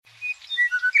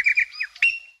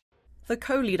The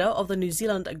co-leader of the New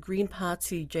Zealand Green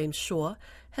Party, James Shaw,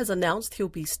 has announced he'll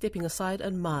be stepping aside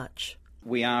in March.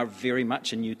 We are very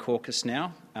much a new caucus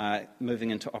now, moving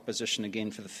into opposition again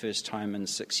for the first time in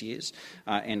 6 years,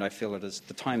 and I feel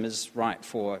the time is right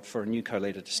for a new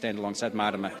co-leader to stand alongside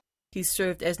Marama. He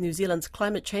served as New Zealand's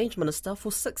Climate Change Minister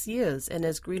for 6 years and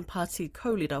as Green Party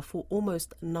co-leader for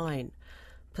almost 9.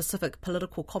 Pacific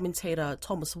political commentator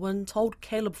Thomas Wynn told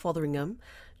Caleb Fotheringham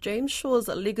James Shaw's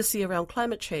legacy around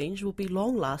climate change will be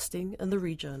long-lasting in the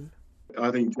region.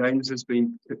 I think James has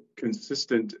been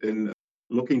consistent in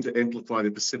looking to amplify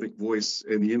the Pacific voice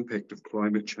and the impact of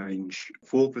climate change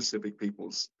for Pacific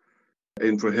peoples.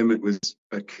 And for him, it was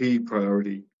a key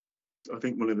priority. I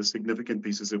think one of the significant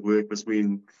pieces of work was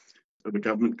when the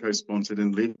government co-sponsored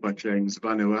and led by James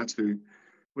Vanuatu,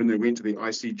 when they went to the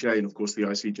ICJ, and of course the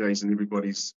ICJ is in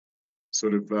everybody's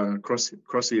sort of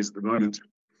crosshairs at the moment,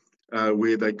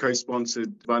 where they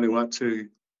co-sponsored Vanuatu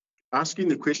asking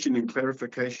the question and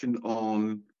clarification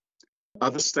on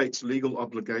other states' legal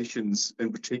obligations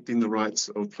in protecting the rights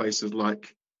of places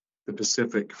like the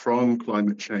Pacific from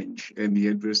climate change and the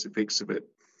adverse effects of it.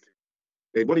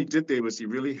 And what he did there was he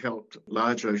really helped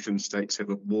large ocean states have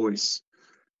a voice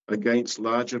against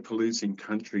larger polluting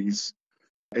countries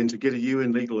and to get a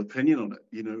UN legal opinion on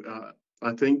it.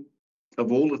 I think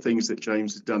of all the things that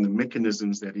James has done, the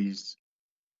mechanisms that he's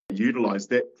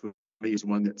utilised, that for me is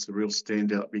one that's a real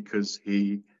standout because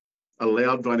he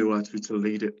allowed Vanuatu to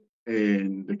lead it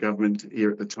and the government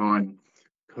here at the time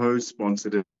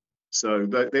co-sponsored it. So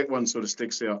that one sort of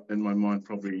sticks out in my mind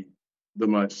probably the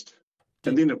most.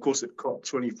 And then, of course, at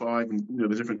COP25 and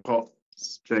the different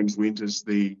COPs, James went as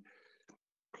the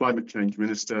climate change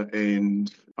minister,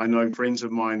 and I know friends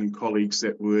of mine and colleagues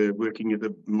that were working at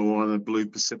the Moana Blue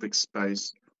Pacific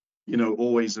space,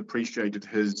 always appreciated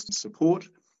his support.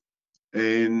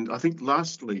 And I think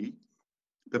lastly,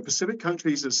 the Pacific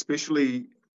countries especially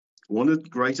wanted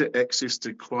greater access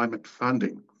to climate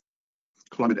funding,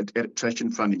 climate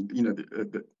adaptation funding.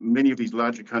 Many of these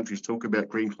larger countries talk about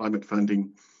green climate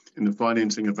funding and the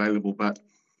financing available, but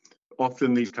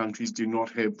often these countries do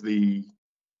not have the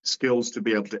skills to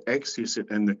be able to access it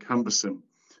and the cumbersome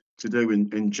to do.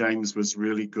 And James was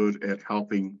really good at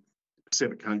helping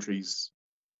Pacific countries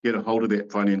get a hold of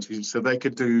that financing so they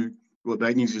could do what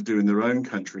they needed to do in their own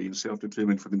country and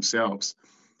self-determine for themselves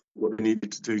what they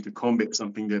needed to do to combat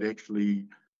something that actually,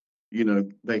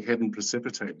 they hadn't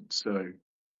precipitated. So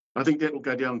I think that will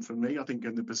go down for me. I think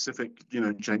in the Pacific,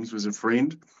 James was a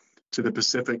friend to the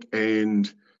Pacific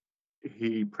and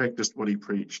he practiced what he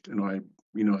preached. And I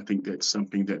think that's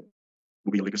something that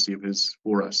will be a legacy of his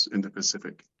for us in the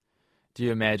Pacific. Do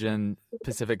you imagine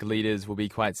Pacific leaders will be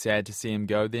quite sad to see him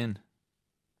go then?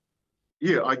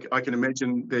 Yeah, I can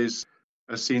imagine there's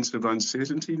a sense of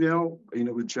uncertainty now,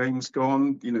 with James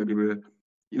gone. There were,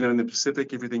 in the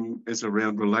Pacific, everything is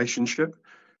around relationship.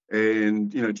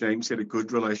 And, James had a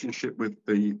good relationship with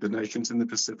the nations in the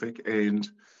Pacific. And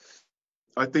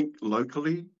I think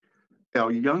locally,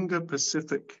 our younger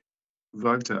Pacific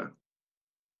voter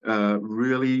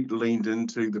really leaned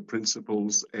into the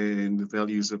principles and the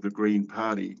values of the Green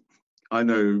Party. I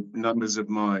know numbers of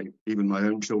even my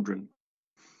own children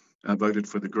voted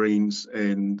for the Greens,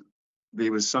 and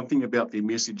there was something about their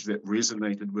message that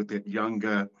resonated with that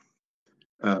younger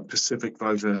Pacific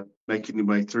voter making their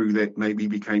way through that maybe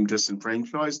became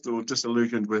disenfranchised or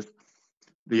disillusioned with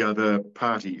the other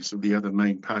parties or the other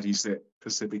main parties that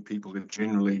Pacific people have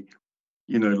generally,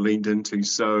 leaned into.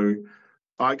 So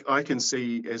I can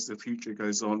see as the future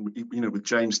goes on, with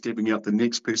James stepping out, the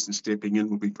next person stepping in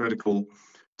will be critical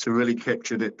to really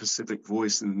capture that Pacific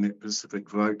voice and that Pacific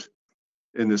vote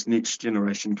in this next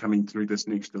generation coming through this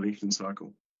next election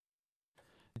cycle.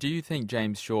 Do you think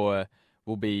James Shaw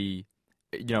will be,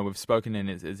 we've spoken in,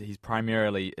 he's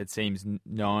primarily, it seems,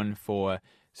 known for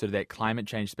sort of that climate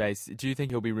change space. Do you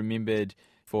think he'll be remembered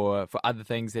for other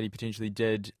things that he potentially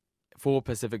did for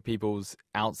Pacific peoples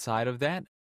outside of that?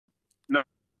 No,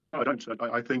 I don't.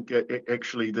 I think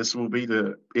actually this will be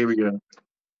the area,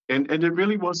 and it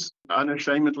really was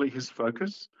unashamedly his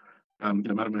focus.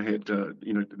 Marama had, the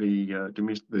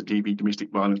DV, domestic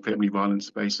violence, family violence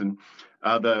space, and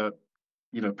other,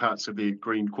 parts of the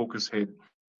Green Caucus had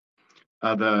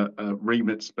other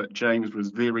remits, but James was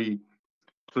very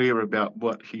clear about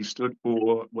what he stood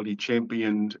for, what he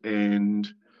championed,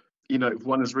 and, if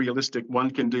one is realistic,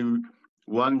 one can do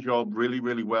one job really,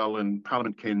 really well, and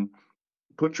Parliament can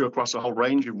put you across a whole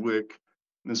range of work,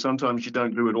 and sometimes you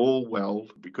don't do it all well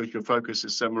because your focus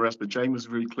is somewhere else. But James was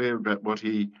very clear about what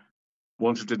he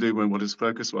wanted to do and what his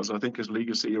focus was. I think his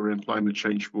legacy around climate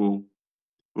change will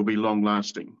be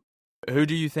long-lasting. Who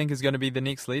do you think is going to be the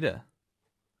next leader?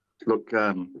 Look,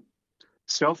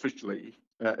 selfishly,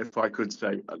 if I could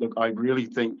say, look, I really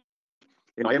think,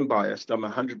 and I am biased, I'm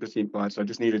 100% biased, I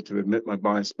just needed to admit my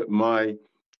bias, but my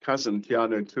cousin,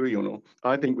 Tiano Tuiono,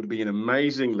 I think would be an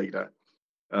amazing leader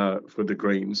for the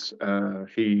Greens.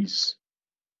 He's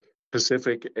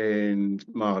Pacific and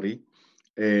Māori,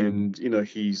 and,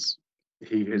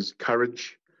 he has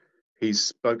courage. He's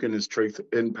spoken his truth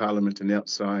in Parliament and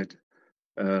outside.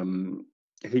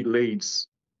 He leads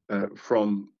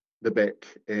from the back,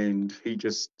 and he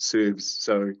just serves.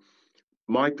 So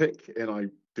my pick, and I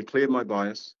declare my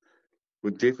bias,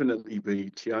 would definitely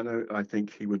be Tiano. I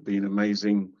think he would be an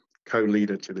amazing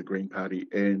co-leader to the Green Party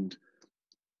and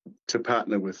to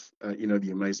partner with, the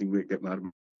amazing work that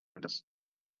Martin does.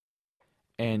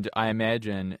 And I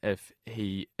imagine if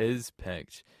he is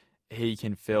picked, he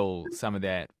can fill some of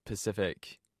that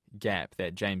Pacific gap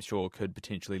that James Shaw could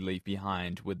potentially leave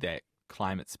behind with that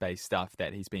climate space stuff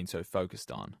that he's been so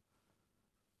focused on.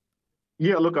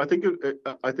 Yeah, look, I think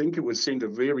it would send a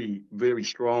very, very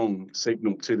strong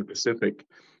signal to the Pacific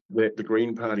that the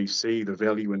Green Party see the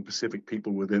value in Pacific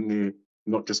people within their,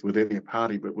 not just within their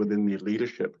party, but within their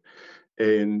leadership.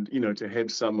 And, to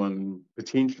have someone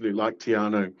potentially like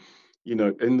Tiano,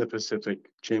 in the Pacific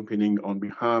championing on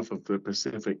behalf of the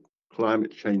Pacific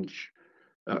climate change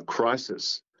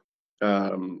crisis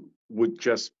would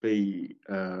just be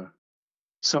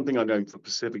something I know the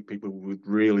Pacific people would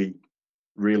really,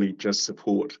 really just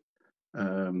support.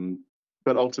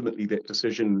 But ultimately, that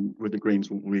decision with the Greens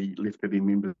will be left to their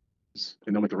members,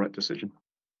 and they'll make the right decision.